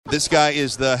This guy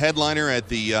is the headliner at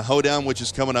the Hoedown, which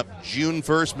is coming up June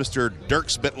 1st, Mr.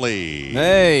 Dierks Bentley.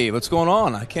 Hey, what's going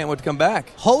on? I can't wait to come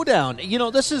back. Hoedown.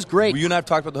 This is great. You and I have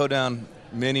talked about the Hoedown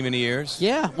many, many years.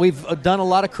 Yeah, we've done a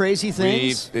lot of crazy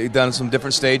things. We've done some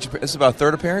different stage. This is about a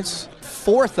third appearance?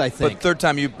 Fourth, I think. But third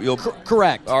time you'll...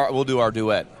 Correct. We'll do our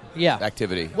duet. Yeah.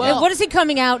 Activity. Well, what is he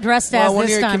coming out dressed as one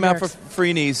this year time? he came out for free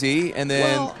and easy, and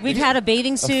then we've had a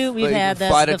bathing suit. We've had the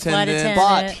flight flight attendant.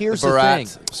 But here's the thing.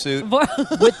 Suit.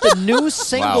 With the new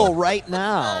single right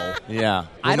now, yeah,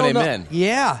 I don't know. Men.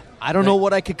 Yeah, I don't know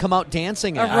what I could come out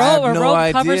dancing at. A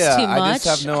robe covers too much. I just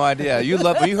have no idea.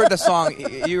 When you heard the song,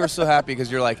 you were so happy because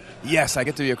you're like, yes, I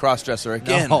get to be a cross-dresser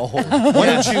again. No. Why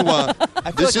don't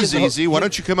you? This is easy. Why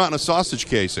don't you come out in a sausage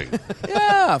casing?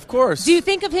 Yeah, of course. Do you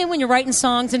think of him when you're writing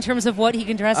songs in terms of what he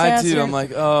can dress as? I do. I'm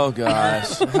like, oh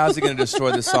gosh, how's he going to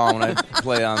destroy this song when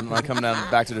I come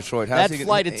down back to Detroit? That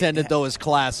flight attendant though is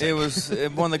classic. It was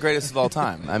one of the greatest of all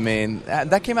time. I mean,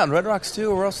 that came out in Red Rocks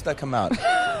too. Or where else did that come out?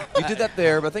 You did that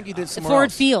there, but I think you did somewhere Ford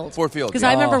else. Field. Ford Field. Because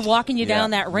I remember walking you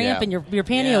down that ramp and your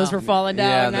pantyhose were falling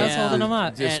down, and I was holding them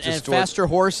up. And Faster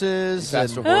Horses.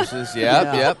 Faster Horses.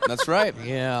 Yep, that's right.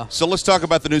 Yeah. So let's talk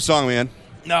about the new song, man.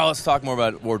 No, let's talk more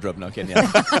about wardrobe. No kidding.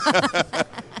 Yeah.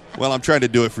 Well, I'm trying to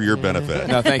do it for your benefit.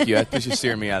 No, thank you. I think you're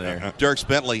steering me out of there. Dierks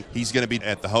Bentley, he's going to be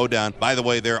at the Hoedown. By the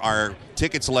way, there are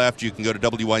tickets left. You can go to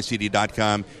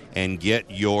WYCD.com and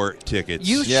get your tickets.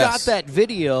 You shot that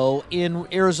video in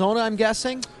Arizona, I'm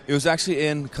guessing? It was actually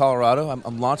in Colorado.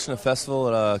 I'm launching a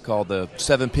festival called the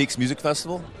Seven Peaks Music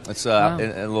Festival. It's in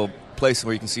a little place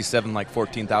where you can see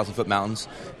 14,000-foot mountains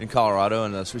in Colorado.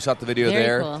 And so we shot the video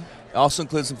there. Cool. It also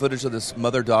includes some footage of this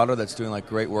mother-daughter that's doing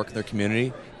great work in their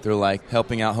community. They're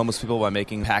helping out homeless people by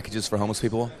making packages for homeless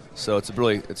people. So it's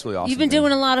really awesome. You've been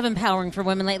doing a lot of empowering for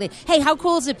women lately. Hey, how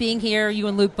cool is it being here? You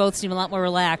and Luke both seem a lot more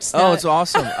relaxed. Oh, it's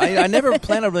awesome. I never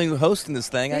planned on really hosting this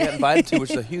thing. I got invited to,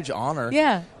 which is a huge honor.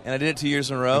 Yeah. And I did it 2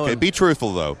 years in a row. Okay, be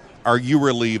truthful, though. Are you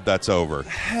relieved that's over?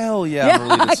 Hell yeah, I'm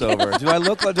relieved it's over. Do I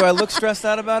look stressed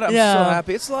out about it? I'm so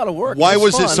happy. It's a lot of work. Why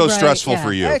was fun. it so stressful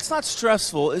for you? Hey, it's not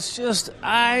stressful. It's just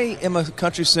I am a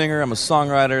country singer. I'm a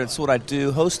songwriter. It's what I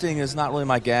do. Hosting is not really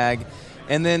my gag.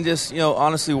 And then just,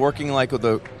 honestly working with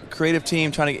a creative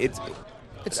team, trying to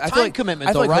it's time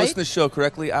commitment, I feel though, right? hosting the show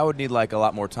correctly, I would need a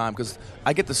lot more time because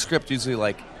I get the script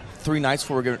usually 2 nights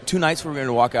before we're going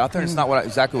to walk out there, and it's not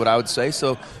exactly what I would say.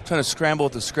 So trying to scramble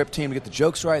with the script team to get the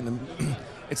jokes right, and then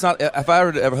it's not. If I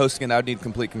were to ever host again, I would need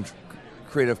complete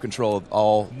creative control of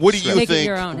all. What do you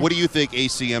think? What do you think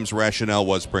ACM's rationale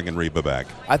was bringing Reba back?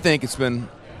 I think it's been.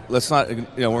 Let's not.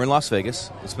 We're in Las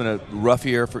Vegas. It's been a rough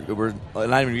year. We're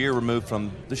not even a year removed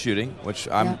from the shooting, which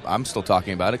I'm still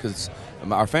talking about it because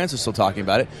our fans are still talking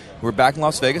about it. We're back in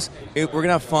Las Vegas. We're gonna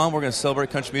have fun. We're gonna celebrate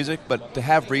country music, but to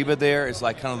have Reba there is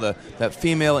kind of that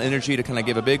female energy to kind of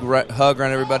give a big hug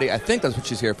around everybody. I think that's what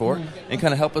she's here for, and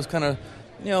kind of help us honor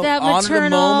the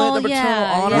moment, the maternal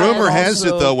honor. Rumor has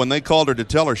it, though, when they called her to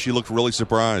tell her, she looked really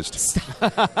surprised.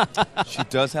 She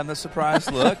does have the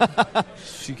surprised look.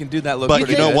 She can do that look. But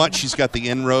you know good. what? She's got the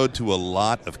inroad to a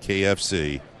lot of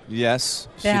KFC. Yes,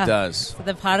 she does.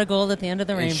 The pot of gold at the end of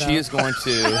the rainbow. She is going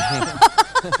to.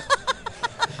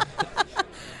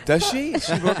 Does she? Does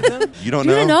she work with them? You don't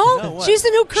know? You don't know? She's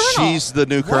the new colonel. She's the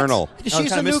new colonel.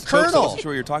 She's the new colonel. I wasn't sure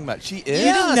what you're talking about. She is?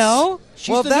 You didn't know?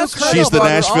 She's the new colonel. She's the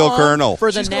Nashville colonel.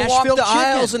 For the She's Nashville walk the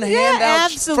aisles and hand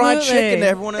out fried chicken to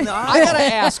everyone in the aisle. I got to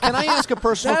ask. Can I ask a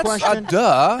personal question?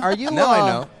 Duh. Are you, now I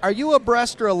know. Are you a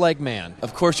breast or a leg man?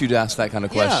 Of course you'd ask that kind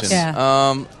of question. Yes.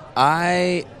 Yeah.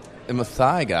 I am a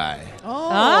thigh guy.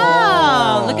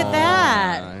 Oh, look at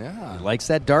that. Yeah. Likes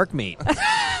that dark meat.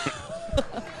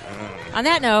 On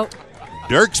that note.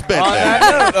 Dierks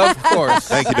Bentley. Of course.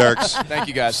 Thank you, Dierks. Thank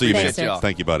you, guys. See you, man. Appreciate y'all.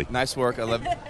 Thank you, buddy. Nice work. I love it.